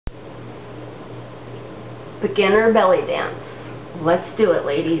beginner belly dance. Let's do it,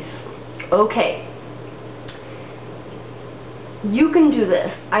 ladies. Okay. You can do this.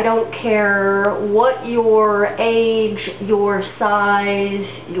 I don't care what your age, your size,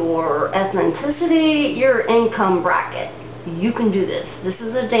 your ethnicity, your income bracket. You can do this. This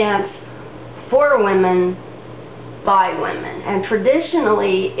is a dance for women, by women. And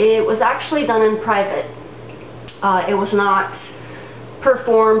traditionally, it was actually done in private. It was not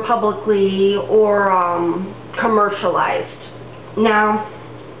performed publicly or commercialized. Now,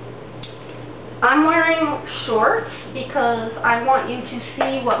 I'm wearing shorts because I want you to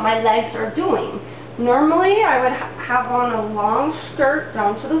see what my legs are doing. Normally, I would have on a long skirt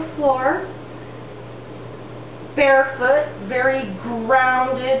down to the floor, barefoot, very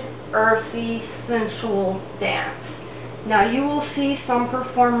grounded, earthy, sensual dance. Now, you will see some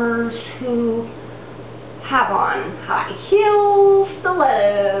performers who have on high heels,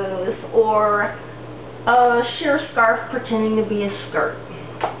 stilettos, or a sheer scarf pretending to be a skirt.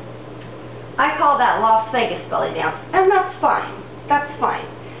 I call that Las Vegas belly dance, and that's fine. That's fine.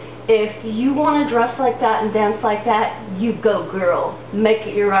 If you want to dress like that and dance like that, you go, girl. Make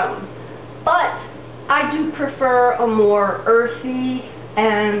it your own. But I do prefer a more earthy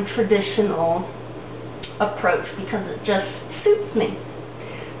and traditional approach because it just suits me.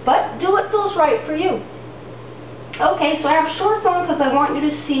 But do what feels right for you. Okay, so I have shorts on because I want you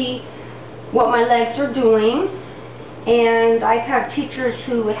to see what my legs are doing. And I've had teachers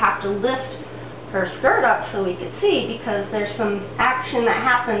who would have to lift her skirt up so we could see because there's some action that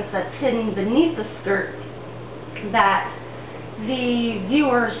happens that's hidden beneath the skirt that the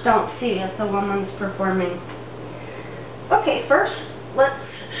viewers don't see as the woman's performing. Okay, first let's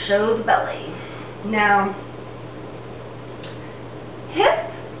show the belly. Now,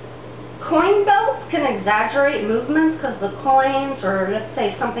 hip coin belts can exaggerate movements because the coins, or let's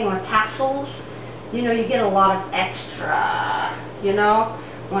say something with tassels, you know, you get a lot of extra, you know,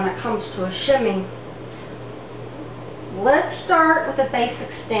 when it comes to a shimmy. Let's start with a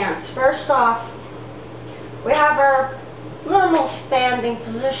basic stance. First off, we have our normal standing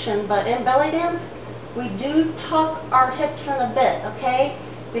position, but in belly dance, we do tuck our hips in a bit, okay?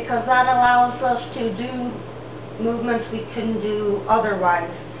 Because that allows us to do movements we couldn't do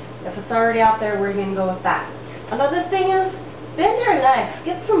otherwise. If it's already out there, we're going to go with that. Another thing is, bend your legs.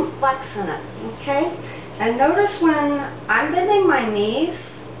 Get some flex in it, okay? And notice when I'm bending my knees,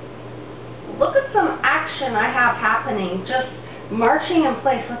 look at some action I have happening, just marching in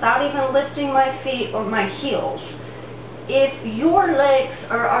place without even lifting my feet or my heels. If your legs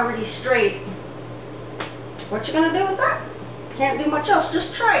are already straight, what you going to do with that? Can't do much else.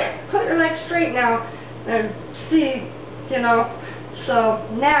 Just try it. Put your legs straight now and see, you know. So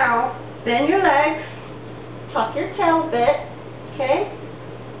now, bend your legs, tuck your tail a bit, okay?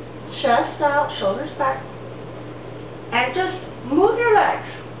 Chest out, shoulders back, and just move your legs.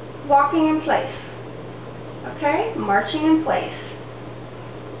 Walking in place, okay? Marching in place.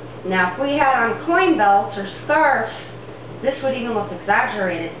 Now, if we had on coin belts or scarves, this would even look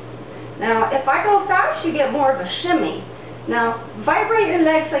exaggerated. Now, if I go fast, you get more of a shimmy. Now, vibrate your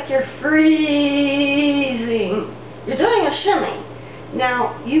legs like you're freezing. You're doing a shimmy.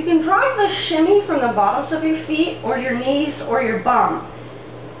 Now, you can drive the shimmy from the bottoms of your feet or your knees or your bum.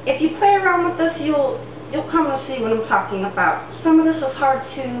 If you play around with this, you'll come to see what I'm talking about. Some of this is hard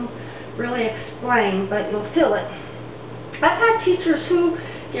to really explain, but you'll feel it. I've had teachers who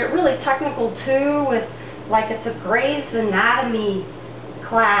get really technical too with, like, it's a Grey's Anatomy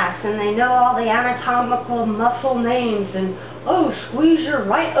class and they know all the anatomical muscle names and, oh, squeeze your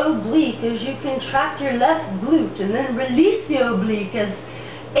right oblique as you contract your left glute and then release the oblique as,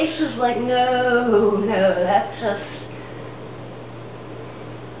 it's just like, no, that's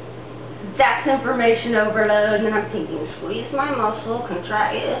information overload, and I'm thinking, squeeze my muscle,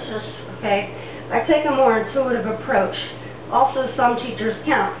 contract, it's just, okay. I take a more intuitive approach. Also, some teachers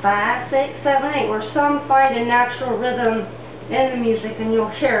count 5, 6, 7, 8, where some find a natural rhythm in the music, and you'll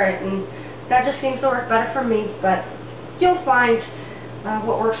hear it, and that just seems to work better for me, but you'll find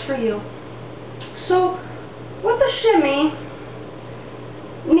what works for you. So, with the shimmy,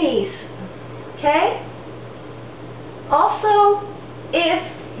 knees, okay? Also,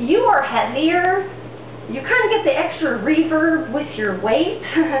 if you are heavier, you kind of get the extra reverb with your weight.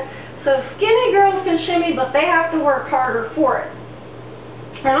 So skinny girls can shimmy, but they have to work harder for it.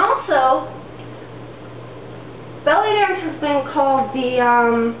 And also, belly dance has been called the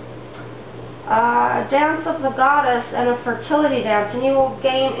dance of the goddess and a fertility dance, and you will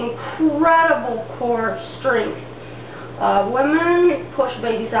gain incredible core strength. Women push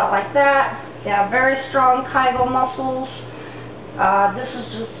babies out like that. They have very strong Kegel muscles. This is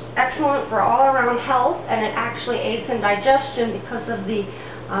just excellent excellent for all-around health, and it actually aids in digestion because of the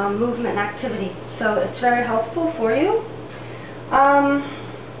movement and activity. So it's very helpful for you.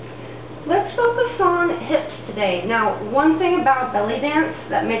 Let's focus on hips today. Now, one thing about belly dance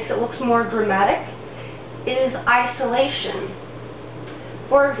that makes it look more dramatic is isolation.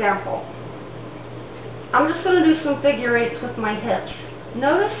 For example, I'm just going to do some figure eights with my hips.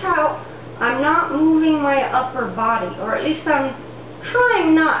 Notice how I'm not moving my upper body, or at least I'm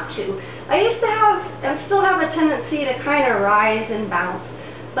trying not to. I used to have, and still have, a tendency to kind of rise and bounce,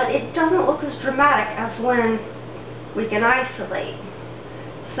 but it doesn't look as dramatic as when we can isolate.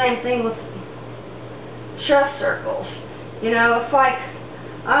 Same thing with chest circles. You know, it's like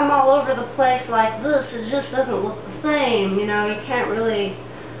I'm all over the place like this, it just doesn't look the same. You know, you can't really,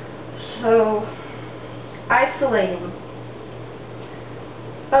 so isolating.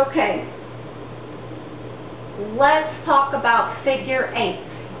 Okay, let's talk about figure eights.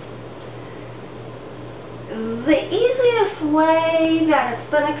 The easiest way that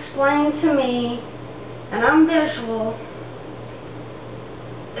it's been explained to me, and I'm visual,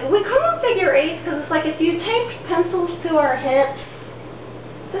 we call them figure eights because it's like if you take pencils to our hips,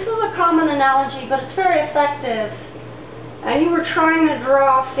 this is a common analogy, but it's very effective, and you were trying to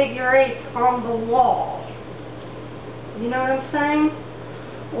draw figure eights on the wall. You know what I'm saying?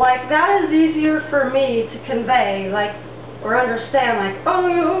 Like, that is easier for me to convey, like, or understand, like,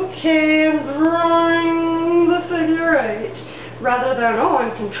 oh, okay, I'm drawing the figure eight, rather than, oh,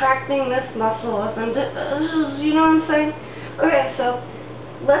 I'm contracting this muscle up and you know what I'm saying? Okay, so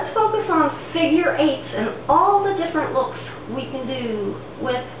let's focus on figure eights and all the different looks we can do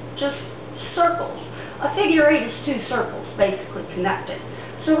with just circles. A figure eight is two circles, basically, connected.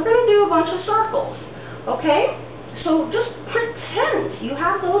 So we're going to do a bunch of circles, okay? So just pretend you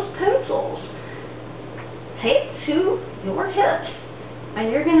have those pencils taped to your hips, and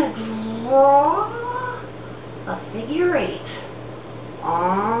you're going to draw a figure eight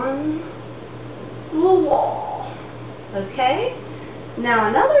on the wall, okay? Now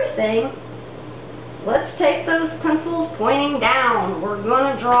another thing, let's take those pencils pointing down. We're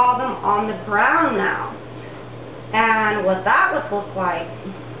going to draw them on the ground now. And what that would look like.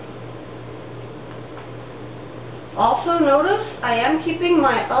 Also notice I am keeping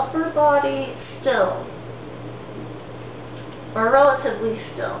my upper body still, or relatively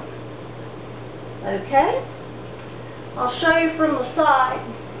still. Okay? I'll show you from the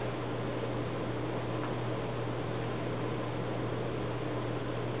side.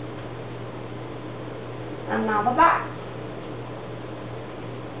 And now the back.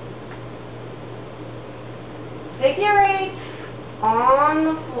 Figure eights on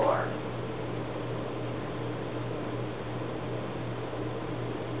the floor.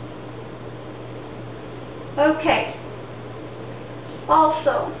 Okay.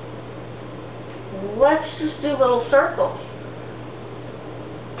 Also, let's just do little circles.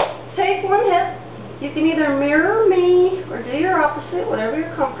 Take one hip. You can either mirror me or do your opposite, whatever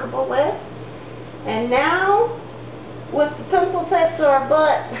you're comfortable with. And now, with the pencil tape to our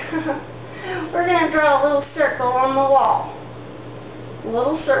butt, we're going to draw a little circle on the wall. A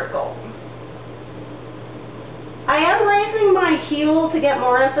little circle. I am raising my heel to get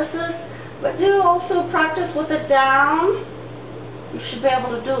more emphasis, but do also practice with it down. You should be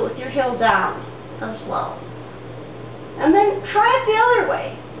able to do it with your heel down as well. And then try it the other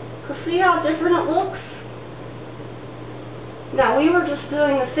way. See how different it looks? Now we were just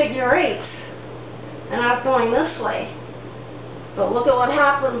doing the figure eights, and I'm going this way. But look at what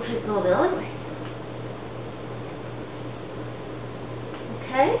happens if you go the other way.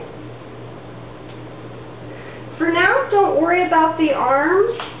 Okay? For now, don't worry about the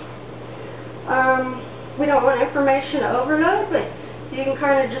arms. We don't want information overload, but you can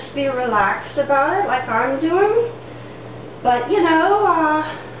kind of just be relaxed about it like I'm doing. But, you know,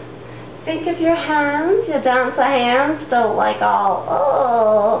 think of your hands, your dancer hands, don't like all,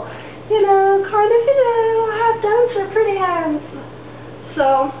 oh, you know, kind of, you know, have dancer pretty hands.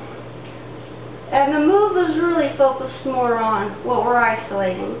 So, and the move is really focused more on what we're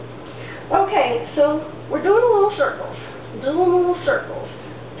isolating. Okay, so we're doing little circles,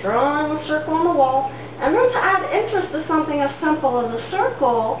 drawing a circle on the wall, and then to add interest to something as simple as a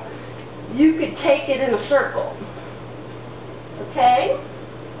circle, you could take it in a circle. Okay?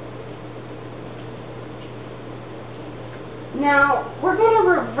 Now, we're going to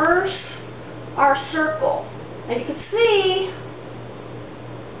reverse our circle, and you can see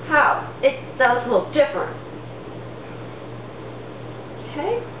how it does look different.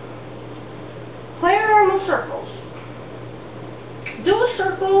 Okay? Play around with circles. Do a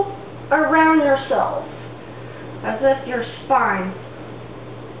circle around yourself, as if your spine.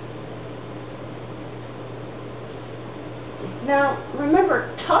 Now,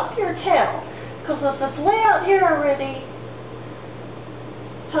 remember, tuck your tail, because if it's way out here already,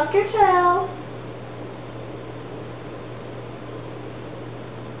 tuck your tail.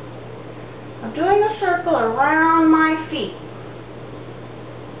 I'm doing a circle around my feet.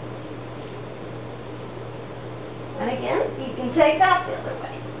 And again, you can take that the other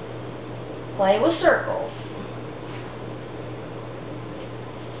way. Play with circles.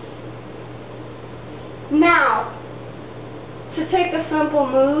 Now, to take a simple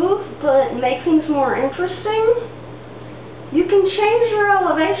move, but make things more interesting, you can change your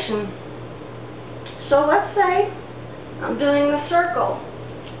elevation. So let's say I'm doing the circle.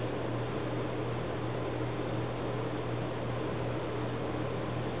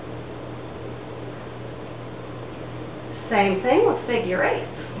 Same thing with figure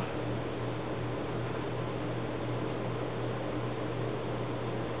eights.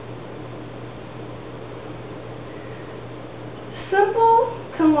 Simple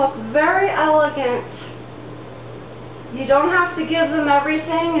can look very elegant. You don't have to give them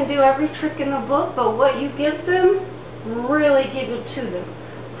everything and do every trick in the book, but what you give them, really give it to them.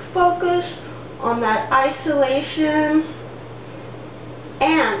 Focus on that isolation,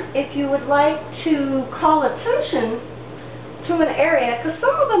 and if you would like to call attention to an area, because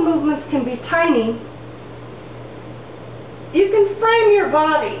some of the movements can be tiny, you can frame your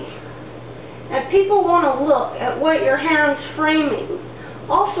body. And people want to look at what your hand's framing.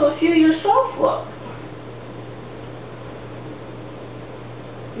 Also, if you yourself look.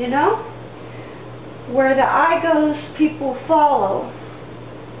 You know? Where the eye goes, people follow.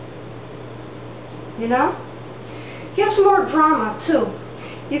 You know? Gives more drama, too.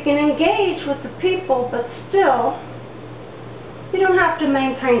 You can engage with the people, but still, you don't have to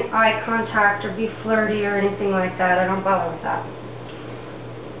maintain eye contact or be flirty or anything like that. I don't bother with that.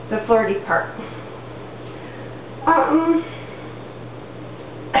 The flirty part.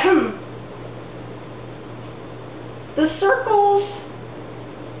 The circles,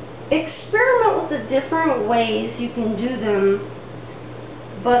 experiment with the different ways you can do them,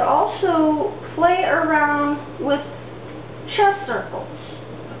 but also play around with chest circles,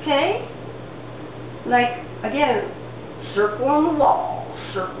 okay? Like, again, circle on the wall,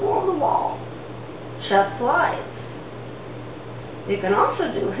 chest slides. You can also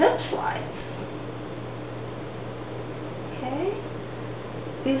do hip slides. Okay?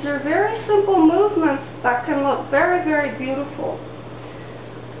 These are very simple movements that can look very, very beautiful.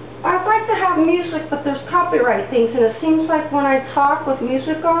 I'd like to have music, but there's copyright things, and it seems like when I talk with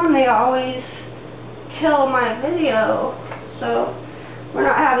music on, they always kill my video. So we're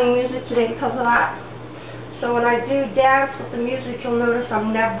not having music today because of that. So when I do dance with the music, you'll notice I'm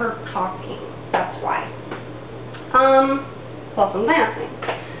never talking. That's why. Plus I'm dancing.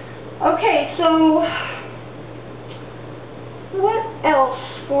 Okay, so what else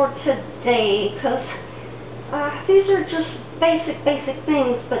for today? Because these are just basic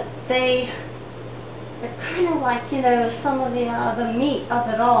things, but they're kind of like, you know, some of the meat of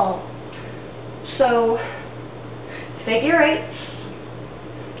it all. So, figure eights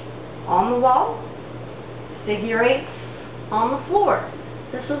on the wall, figure eights on the floor.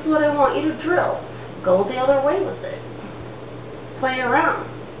 This is what I want you to drill. Go the other way with it. Play around.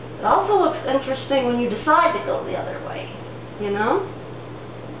 It also looks interesting when you decide to go the other way, you know?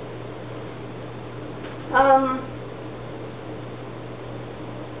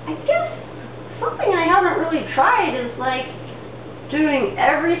 I guess something I haven't really tried is like doing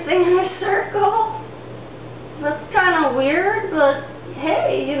everything in a circle. That's kind of weird, but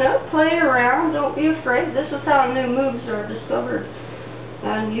hey, you know, play around. Don't be afraid. This is how new moves are discovered.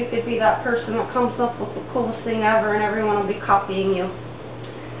 And you could be that person that comes up with the coolest thing ever and everyone will be copying you.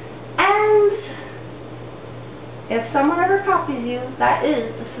 And if someone ever copies you, that is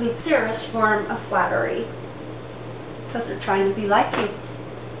the sincerest form of flattery. Because they're trying to be like you.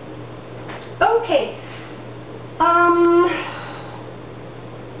 Okay.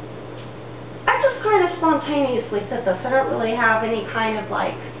 I just kind of spontaneously did this. I don't really have any kind of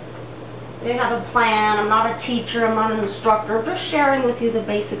like, I didn't have a plan. I'm not a teacher. I'm not an instructor. I'm just sharing with you the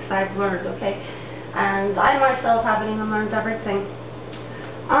basics I've learned, okay? And I myself haven't even learned everything.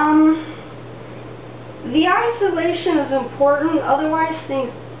 The isolation is important. Otherwise, things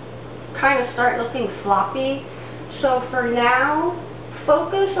kind of start looking sloppy. So for now,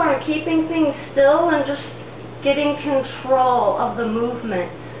 focus on keeping things still and just getting control of the movement.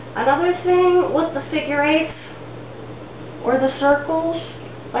 Another thing with the figure eights or the circles,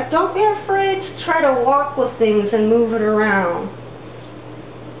 like, don't be afraid to try to walk with things and move it around.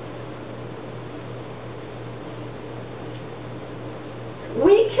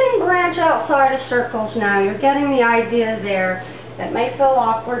 We can branch branch outside of circles now. You're getting the idea there. It may feel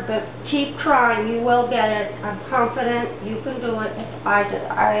awkward, but keep trying. You will get it. I'm confident you can do it. I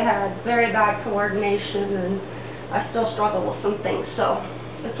had very bad coordination, and I still struggle with some things, so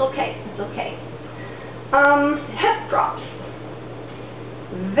it's okay. It's okay. Hip drops.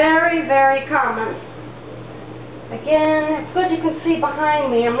 Very, very common. Again, it's good you can see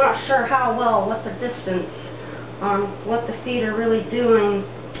behind me. I'm not sure how well, what the distance on what the feet are really doing.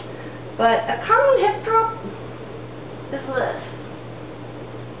 But a common hip drop is this.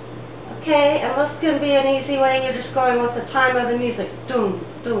 Okay, and this can be an easy way. You're just going with the time of the music. Doom,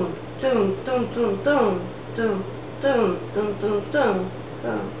 doom, doom, doom, doom, doom, doom, doom, doom, doom, doom,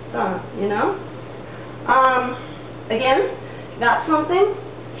 doom, doom, you know? Again, that's something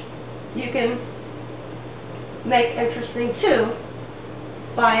you can make interesting too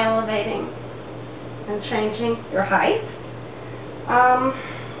by elevating and changing your height.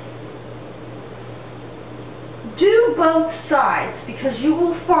 Do both sides, because you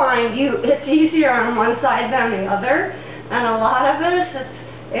will find it's easier on one side than the other, and a lot of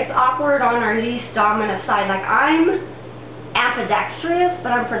it's awkward on our least dominant side. Like, I'm ambidextrous,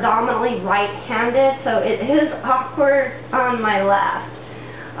 but I'm predominantly right-handed, so it is awkward on my left.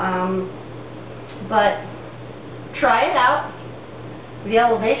 But try it out. The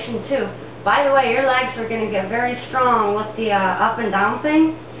elevation too. By the way, your legs are going to get very strong with the up and down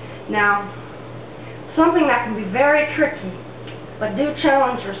thing. Now, something that can be very tricky, but do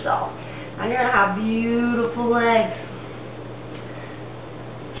challenge yourself. And you're going to have beautiful legs.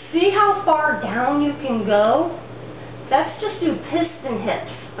 See how far down you can go? Let's just do piston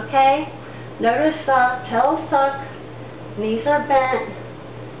hips, okay? Notice tail's tucked, knees are bent,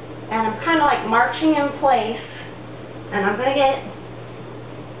 and I'm kind of like marching in place, and I'm going to get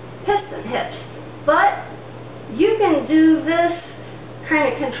piston hips. But you can do this kind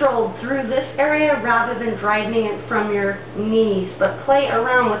of controlled through this area rather than driving it from your knees, but play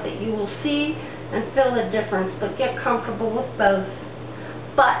around with it. You will see and feel the difference, but get comfortable with both.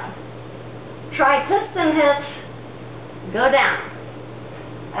 But try piston hips, go down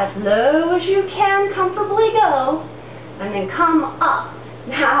as low as you can comfortably go, and then come up.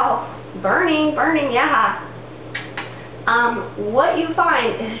 Now, burning, yeah. What you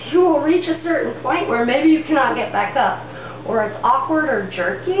find is you will reach a certain point where maybe you cannot get back up, or it's awkward or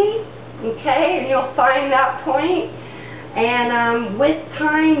jerky, okay, and you'll find that point, and with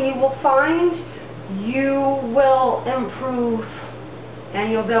time you will find you will improve,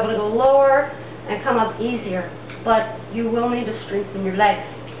 and you'll be able to go lower and come up easier, but you will need to strengthen your legs.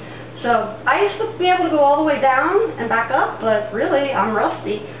 So I used to be able to go all the way down and back up, but really I'm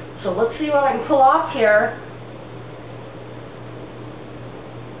rusty, so let's see what I can pull off here.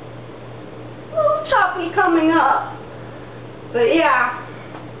 A little choppy coming up. But yeah,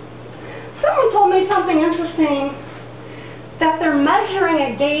 someone told me something interesting, that they're measuring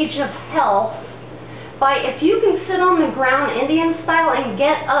a gauge of health by if you can sit on the ground Indian style and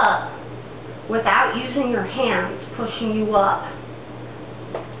get up without using your hands pushing you up.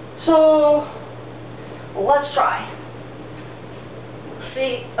 So, let's try.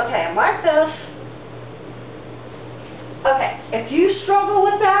 See, okay, I'm like this. Okay, if you struggle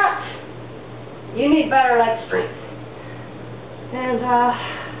with that, you need better leg strength. And,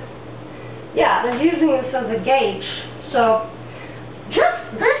 yeah, they're using this as a gauge. So,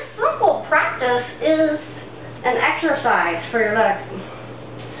 just this simple practice is an exercise for your legs.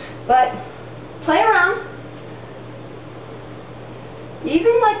 But, play around.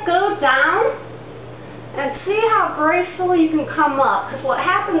 Even, like, go down and see how gracefully you can come up. Because what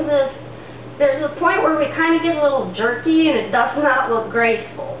happens is, there's a point where we kind of get a little jerky and it does not look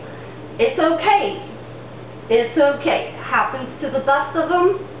graceful. It's okay. It's okay. It happens to the best of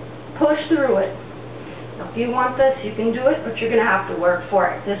them. Push through it. Now, if you want this, you can do it, but you're going to have to work for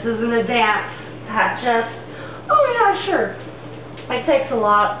it. This isn't a dance that just, oh yeah, sure. It takes a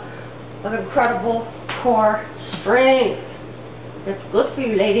lot of incredible core strength. It's good for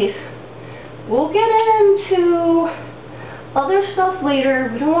you, ladies. We'll get into other stuff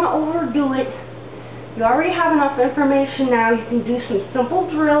later. We don't want to overdo it. You already have enough information now. You can do some simple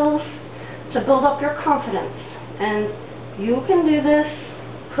drills to build up your confidence. And you can do this.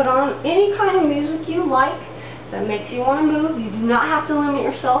 Put on any kind of music you like that makes you want to move. You do not have to limit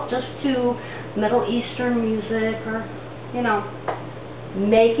yourself just to Middle Eastern music or, you know,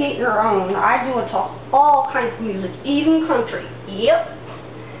 make it your own. I do it to all kinds of music, even country. Yep.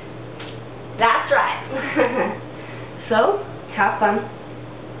 That's right. So, have fun.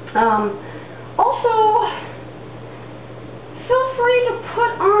 Also, feel free to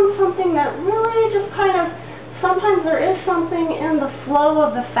put on something that really just kind of sometimes there is something in the flow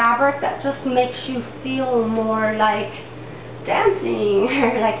of the fabric that just makes you feel more like dancing.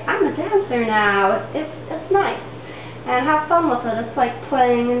 Like, I'm a dancer now. It's nice. And have fun with it. It's like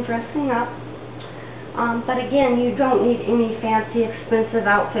playing and dressing up. But again, you don't need any fancy, expensive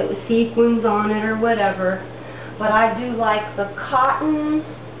outfit with sequins on it or whatever. But I do like the cotton,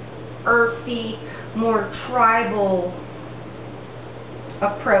 earthy, more tribal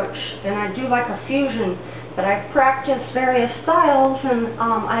approach. And I do like a fusion. But I've practiced various styles, and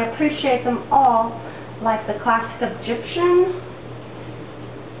I appreciate them all, like the classic Egyptian.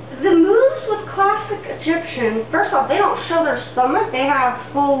 The moves with classic Egyptian, first off, they don't show their stomach. They have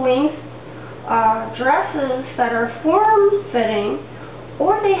full-length dresses that are form-fitting,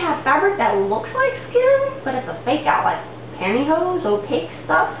 or they have fabric that looks like skin, but it's a fake-out, like pantyhose, opaque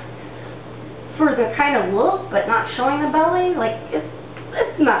stuff, for the kind of look, but not showing the belly. Like,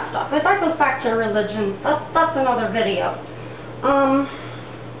 it's messed up. If that goes back to religion, that's another video.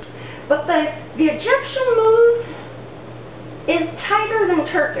 But the Egyptian move is tighter than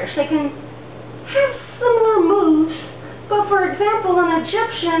Turkish. They can have similar moves, but for example, in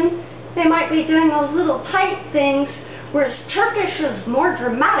Egyptian, they might be doing those little tight things, whereas Turkish is more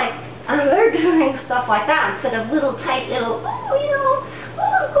dramatic, and they're doing stuff like that instead of little tight little,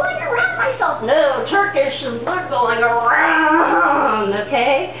 I'm going around myself. No, Turkish is not going around,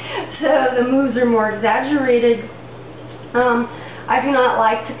 okay? So the moves are more exaggerated. I do not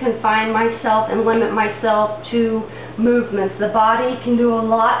like to confine myself and limit myself to movements. The body can do a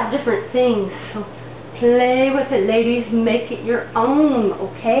lot of different things. So play with it, ladies. Make it your own,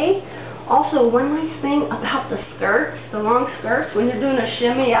 okay? Also, one nice thing about the skirts, the long skirts, when you're doing a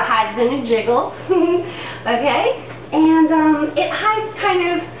shimmy, it hides and a jiggle, okay? And it hides kind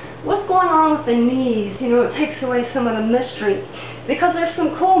of what's going on with the knees. You know, it takes away some of the mystery. Because there's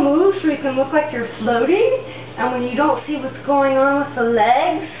some cool moves where you can look like you're floating, and when you don't see what's going on with the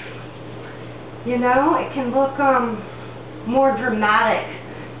legs, you know, it can look more dramatic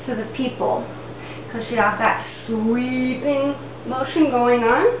to the people. Because you have that sweeping motion going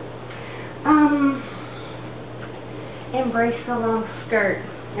on. Embrace the long skirt.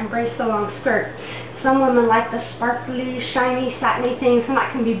 Embrace the long skirt. Some women like the sparkly, shiny, satiny things, and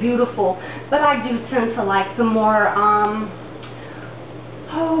that can be beautiful. But I do tend to like the more,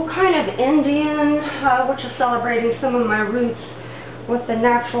 kind of Indian, which is celebrating some of my roots with the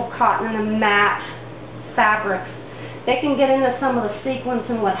natural cotton and matte fabrics. They can get into some of the sequins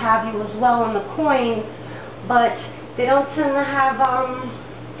and what have you as well in the coins, but they don't tend to have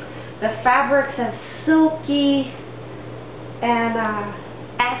the fabrics as silky and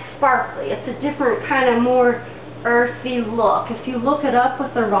as sparkly. It's a different kind of more earthy look. If you look it up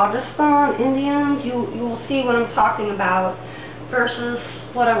with the Rajasthan Indians, you will see what I'm talking about versus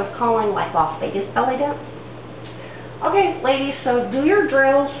what I was calling like Las Vegas belly dance. Okay, ladies, so do your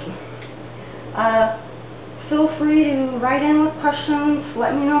drills. Feel free to write in with questions.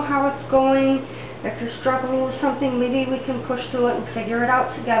 Let me know how it's going. If you're struggling with something, maybe we can push through it and figure it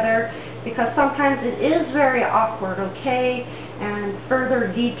out together, because sometimes it is very awkward, okay, and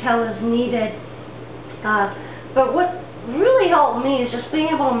further detail is needed. But what really helped me is just being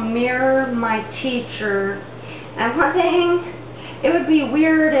able to mirror my teacher. And one thing, it would be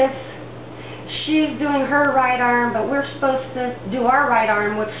weird if she's doing her right arm, but we're supposed to do our right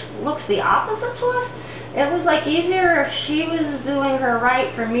arm, which looks the opposite to us. It was like easier if she was doing her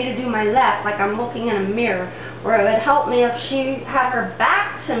right for me to do my left, like I'm looking in a mirror. Or it would help me if she had her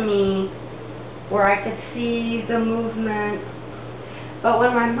back to me, where I could see the movement. But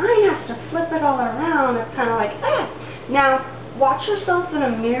when my mind has to flip it all around, it's kind of like, ah. Now, watch yourself in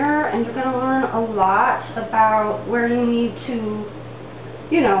a mirror, and you're going to learn a lot about where you need to,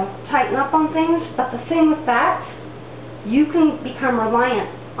 you know, tighten up on things. But the thing with that, you can become reliant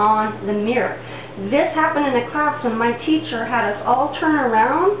on the mirror. This happened in a class when my teacher had us all turn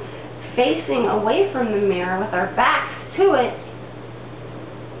around, facing away from the mirror with our backs to it.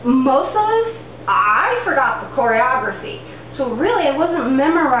 Most of us, I forgot the choreography. So really, I wasn't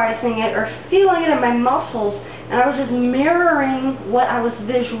memorizing it or feeling it in my muscles, and I was just mirroring what I was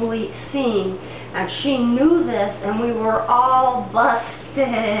visually seeing. And she knew this, and we were all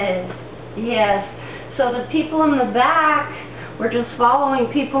busted. Yes. So the people in the back were just following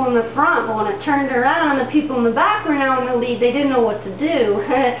people in the front, but when it turned around, the people in the back were now in the lead. They didn't know what to do.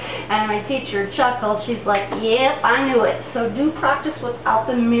 And my teacher chuckled. She's like, yep, I knew it. So do practice without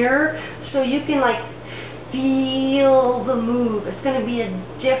the mirror so you can, like, feel the move. It's going to be a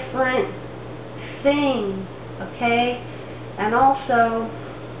different thing, okay? And also,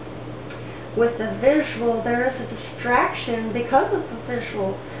 with the visual, there is a distraction because of the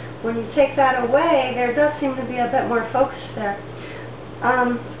visual. when you take that away, there does seem to be a bit more focus there.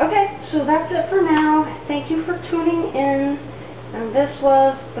 Okay, so that's it for now. Thank you for tuning in. And this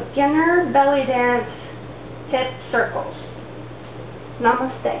was Beginner Belly Dance Hip Circles.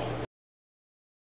 Namaste.